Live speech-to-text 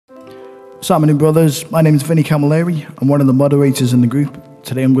Simon and Brothers, my name is Vinny Camilleri. I'm one of the moderators in the group.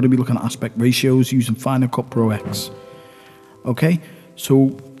 Today I'm going to be looking at aspect ratios using Final Cut Pro X. Okay,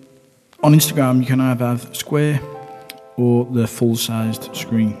 so on Instagram you can either have square or the full-sized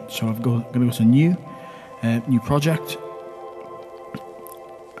screen. So I'm going to go to new project,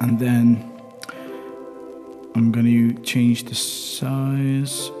 and then I'm going to change the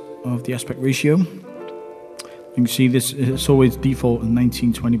size of the aspect ratio. You can see this, it's always default in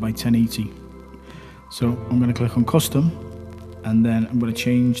 1920 by 1080. So I'm going to click on custom, and then I'm going to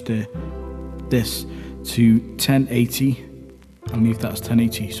change this to 1080 and leave that as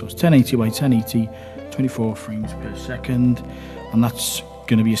 1080. So it's 1080 by 1080, 24 frames per second, and that's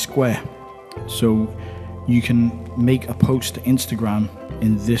going to be a square. So you can make a post to Instagram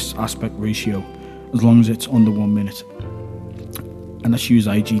in this aspect ratio as long as it's under 1 minute. And let's use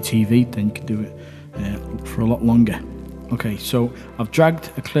Igtv, then you can do it for a lot longer. Okay, so I've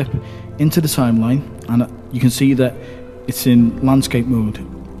dragged a clip into the timeline, and you can see that it's in landscape mode.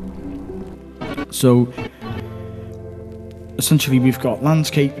 So essentially we've got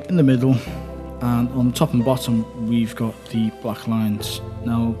landscape in the middle, and on the top and bottom we've got the black lines.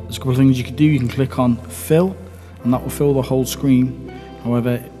 Now there's a couple of things you can do. You can click on fill, and that will fill the whole screen.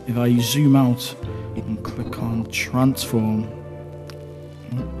 However, if I zoom out and click on transform,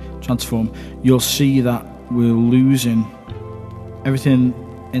 you'll see that we're losing everything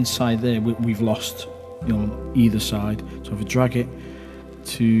inside there. We've lost, either side. So if I drag it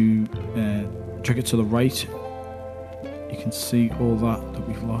to the right, you can see all that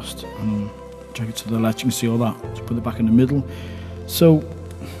we've lost, and drag it to the left, you can see all that. So put it back in the middle. So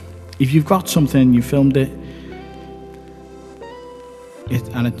if you've got something, you filmed it,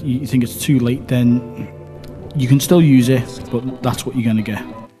 and you think it's too late, then you can still use it, but that's what you're going to get.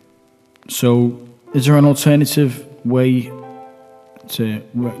 So is there an alternative way to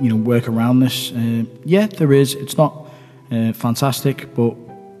work around this? Yeah, there is. It's not fantastic, but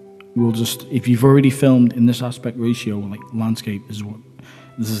we'll just, if you've already filmed in this aspect ratio, like landscape, this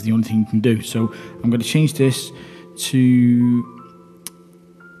is the only thing you can do. So I'm going to change this to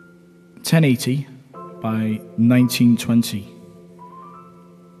 1080 by 1920,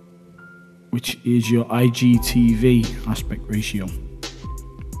 which is your Igtv aspect ratio.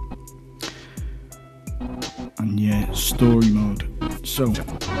 And yeah, story mode. So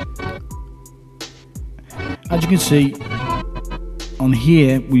as you can see on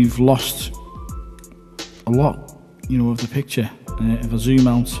here, we've lost a lot, of the picture. If I zoom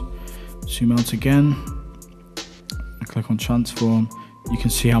out again, I click on transform, you can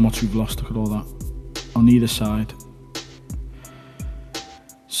see how much we've lost. Look at all that on either side.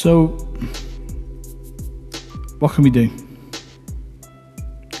 So what can we do?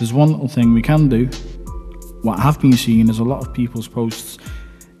 There's one little thing we can do. What I have been seeing is a lot of people's posts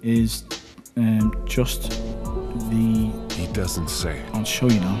is just the... He doesn't say. I'll show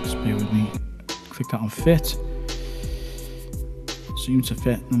you now, just bear with me. Click that on fit. Zoom to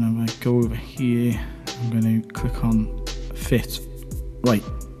fit, and then if I go over here, I'm going to click on fit. Right,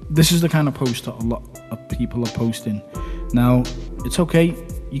 this is the kind of post that a lot of people are posting. Now, it's okay,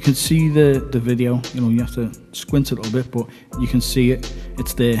 you can see the video, you have to squint a little bit, but you can see it,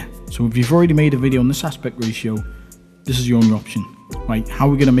 it's there. So if you've already made a video on this aspect ratio, this is your only option. Right, how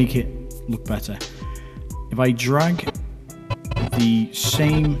are we going to make it look better? If I drag the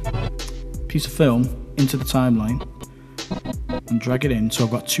same piece of film into the timeline and drag it in, so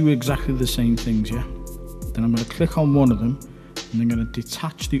I've got two exactly the same things, yeah? Then I'm going to click on one of them, and I'm going to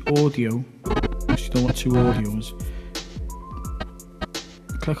detach the audio, because you don't want two audios.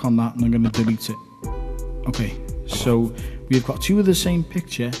 Click on that, and I'm going to delete it. Okay, so we've got two of the same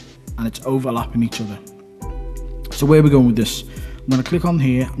picture, and it's overlapping each other. So where are we going with this? I'm going to click on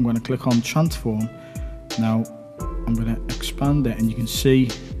here, I'm going to click on transform. Now I'm going to expand it, and you can see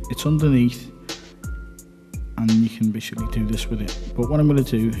it's underneath, and you can basically do this with it. But what I'm going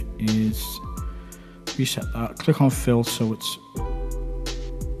to do is reset that, click on fill, so it's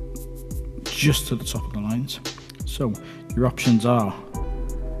just to the top of the lines. So your options are,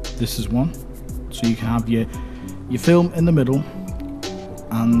 this is one, so you can have your film in the middle,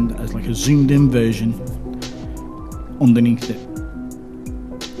 and as like a zoomed in version underneath it.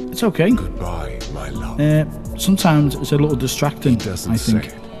 It's okay. Goodbye, my love. Sometimes it's a little distracting, I think. Say.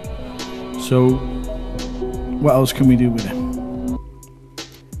 So what else can we do with it?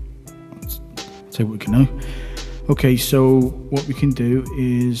 Let's see what we can do. Okay, so what we can do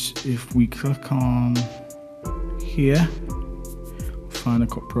is, if we click on here, Final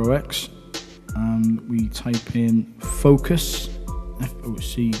Cut Pro X, and we type in focus,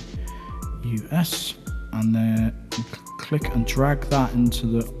 F-O-C-U-S, and then click and drag that into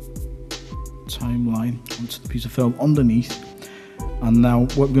the timeline onto the piece of film underneath. And now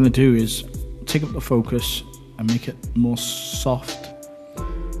what we're going to do is take up the focus and make it more soft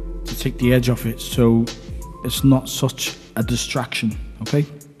to take the edge off it, so it's not such a distraction. Okay,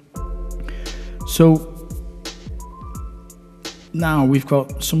 so now we've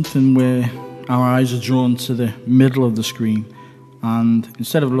got something where our eyes are drawn to the middle of the screen, and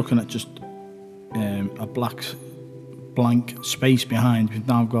instead of looking at just a blank space behind, we've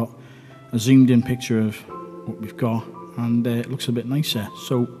now got a zoomed in picture of what we've got, and it looks a bit nicer.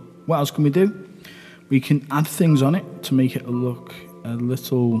 So what else can we do? We can add things on it to make it look a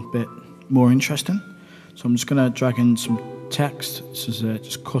little bit more interesting. So I'm just going to drag in some text. This is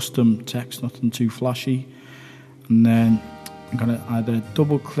just custom text, nothing too flashy. And then I'm going to either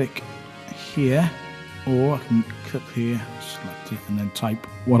double click here, or I can click here, select it, and then type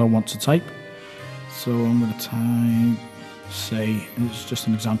what I want to type. So I'm going to type, say, it's just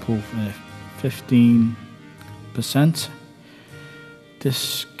an example, 15%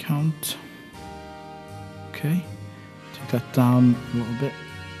 discount. Okay, take that down a little bit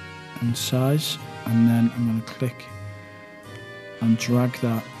in size, and then I'm going to click and drag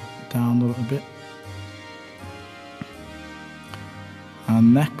that down a little bit.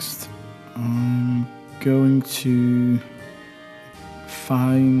 And next I'm going to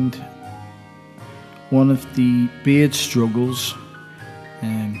find one of the Beard Struggles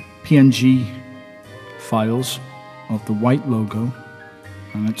PNG files of the white logo,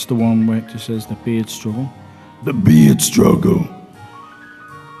 and it's the one where it just says the Beard Struggle. The Beard Struggle.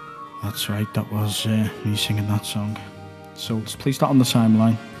 That's right, that was me singing that song. So let's place that on the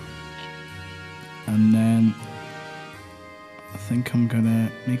timeline, and then I think I'm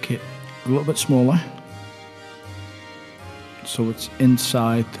gonna make it a little bit smaller so it's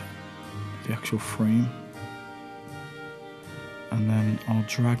inside the actual frame, and then I'll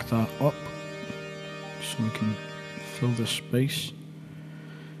drag that up so we can fill this space.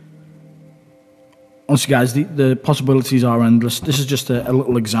 Honestly guys, the possibilities are endless. This is just a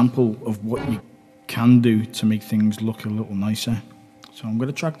little example of what you can do to make things look a little nicer. So I'm going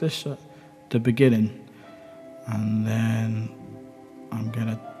to drag this at the beginning, and then I'm going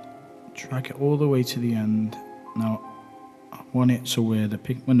to drag it all the way to the end. Now I want it so where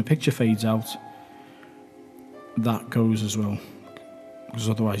when the picture fades out, that goes as well, because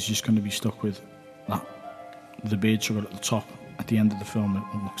otherwise you're just going to be stuck with the beard struggle at the top. At the end of the film, it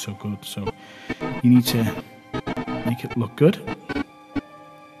won't look so good. So you need to make it look good.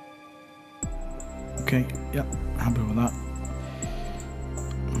 Okay, yep, happy with that.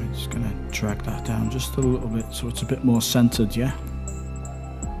 I'm just gonna drag that down just a little bit so it's a bit more centered, yeah?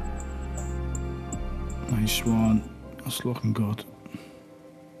 Nice one, that's looking good.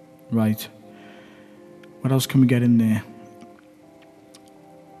 Right, what else can we get in there?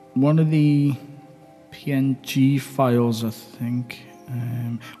 One of the PNG files, I think.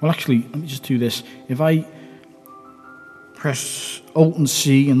 Well, actually, let me just do this. If I press Alt and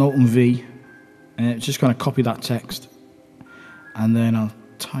C and Alt and V, it's just going to copy that text, and then I'll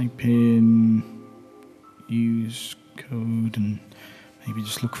type in use code and maybe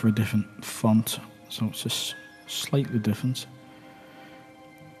just look for a different font so it's just slightly different.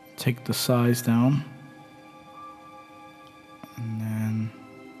 Take the size down, and then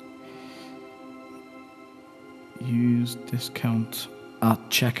use discount at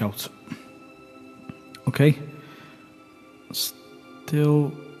checkout. Okay,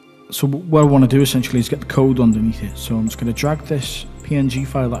 still, so what I want to do essentially is get the code underneath it. So I'm just going to drag this PNG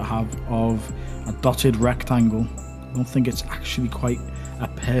file that I have of a dotted rectangle. I don't think it's actually quite a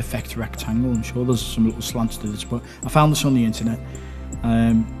perfect rectangle. I'm sure there's some little slants to this, but I found this on the internet.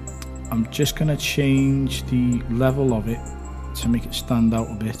 I'm just going to change the level of it to make it stand out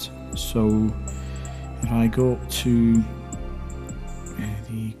a bit. So if I go up to where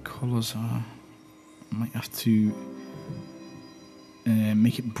the colours are, I might have to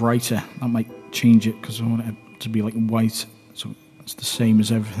make it brighter. That might change it because I want it to be like white, so it's the same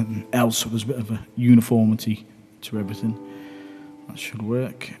as everything else, so there's a bit of a uniformity to everything. That should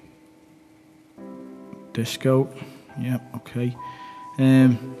work. Disco, yeah, okay.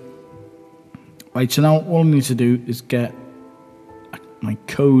 Right, so now all I need to do is get my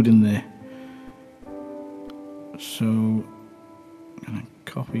code in there. So I'm going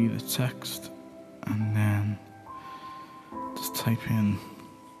to copy the text and then just type in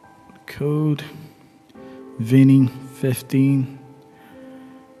the code, Vinny 15,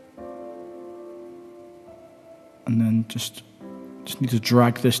 and then just need to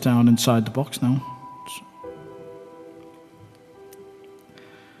drag this down inside the box now.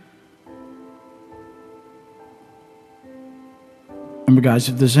 And we're remember, guys,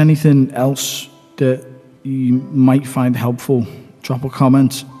 if there's anything else that you might find helpful, drop a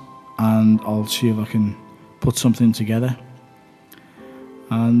comment and I'll see if I can put something together.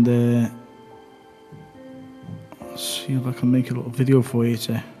 And I'll see if I can make a little video for you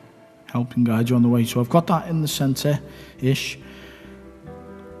to help and guide you on the way. So I've got that in the center-ish.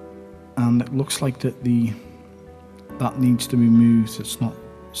 And it looks like that needs to be moved. It's not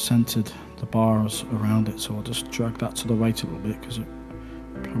centered, the bars around it. So I'll just drag that to the right a little bit because it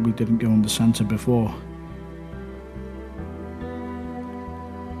probably didn't go in the center before.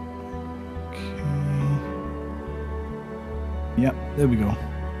 Okay. Yep, there we go.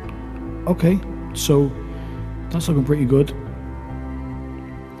 Okay, so that's looking pretty good.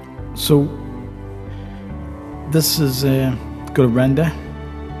 So this is got a render,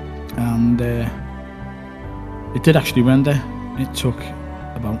 and it did actually render. It took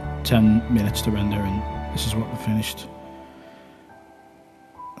about 10 minutes to render, and this is what the finished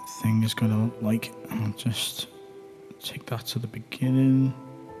thing is going to look like. I'll just take that to the beginning.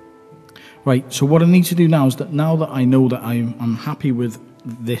 Right, so what I need to do now is that now that I know that I'm happy with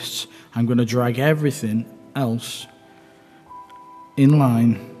this, I'm going to drag everything else in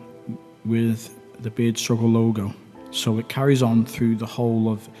line with the Beard Struggle logo, so it carries on through the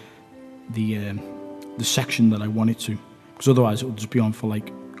whole of the section that I want it to, because otherwise it will just be on for like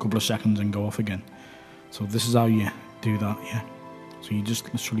a couple of seconds and go off again. So this is how you do that, yeah. So you're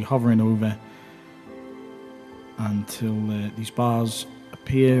just literally hovering over until these bars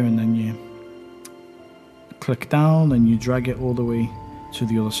appear, and then you click down and you drag it all the way to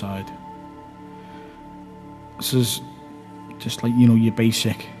the other side. This is just like, you know, your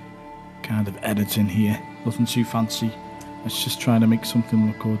basic kind of editing here, nothing too fancy. It's just trying to make something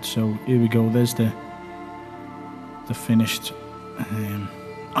look good. So here we go, there's the finished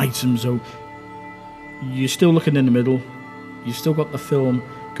item. So you're still looking in the middle, you still got the film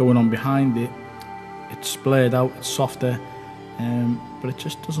going on behind it, it's blurred out, it's softer, but it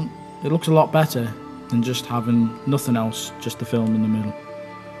just doesn't, it looks a lot better than just having nothing else, just the film in the middle.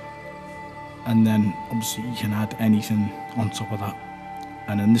 And then obviously you can add anything on top of that.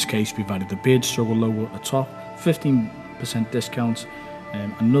 And in this case we've added the Beard Struggle logo at the top, 15% discount,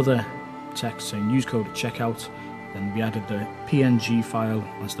 another text saying use code at checkout. Then we added the PNG file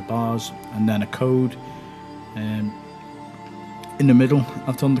as the bars, and then a code. In the middle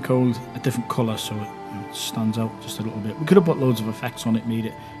I've done the code a different colour so it stands out just a little bit. We could have put loads of effects on it, made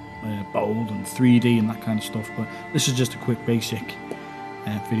it bold and 3D and that kind of stuff, but this is just a quick basic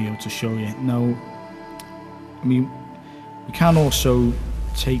video to show you. Now, I mean, we can also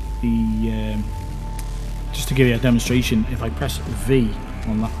take the, just to give you a demonstration, if I press V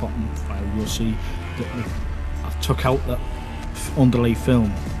on that bottom file, you'll see that I've took out that underlay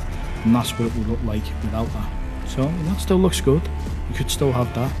film, and that's what it would look like without that. So I mean, that still looks good. You could still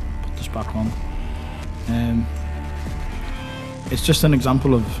have that. Put this back on. It's just an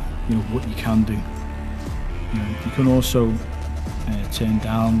example of, you know, what you can do. You know, you can also turn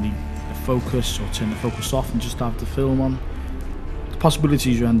down the focus, or turn the focus off and just have the film on. The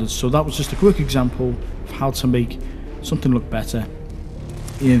possibilities are endless. So that was just a quick example of how to make something look better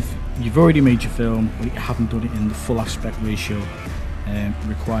if you've already made your film but you haven't done it in the full aspect ratio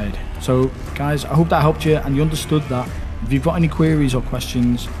required. So guys, I hope that helped you and you understood that. If you've got any queries or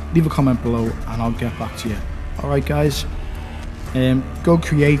questions, leave a comment below and I'll get back to you. Alright guys, go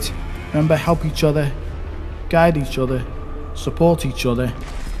create. Remember, help each other, guide each other, support each other,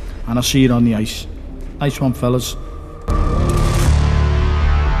 and I'll see you on the ice. Nice one fellas.